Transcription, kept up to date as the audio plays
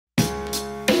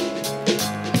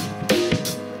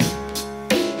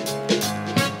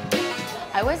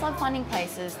finding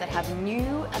places that have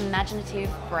new, imaginative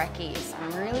brekkies.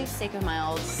 I'm really sick of my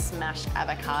old smashed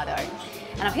avocado.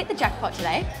 And I've hit the jackpot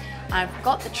today. I've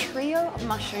got the trio of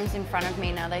mushrooms in front of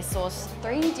me now. They source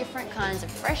 3 different kinds of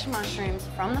fresh mushrooms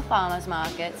from the farmers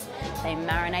markets. They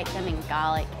marinate them in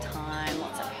garlic, thyme,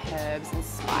 lots of herbs and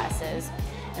spices.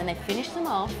 And they finish them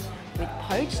off with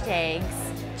poached eggs,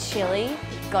 chili,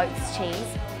 goat's cheese,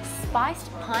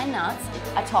 spiced pine nuts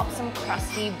atop some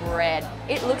crusty bread.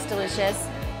 It looks delicious.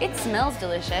 It smells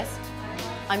delicious.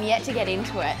 I'm yet to get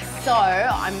into it, so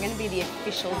I'm going to be the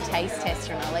official taste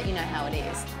tester and I'll let you know how it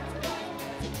is.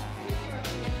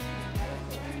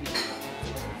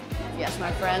 Yes,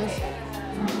 my friends,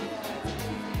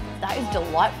 that is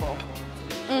delightful.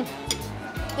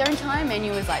 Their entire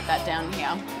menu is like that down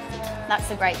here. That's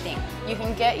the great thing. You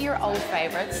can get your old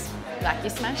favourites, like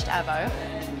your smashed avo,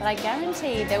 but I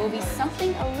guarantee there will be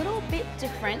something a little bit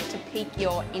different to pique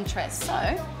your interest.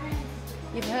 So,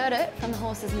 you've heard it from the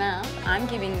horse's mouth. I'm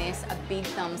giving this a big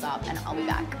thumbs up and I'll be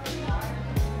back.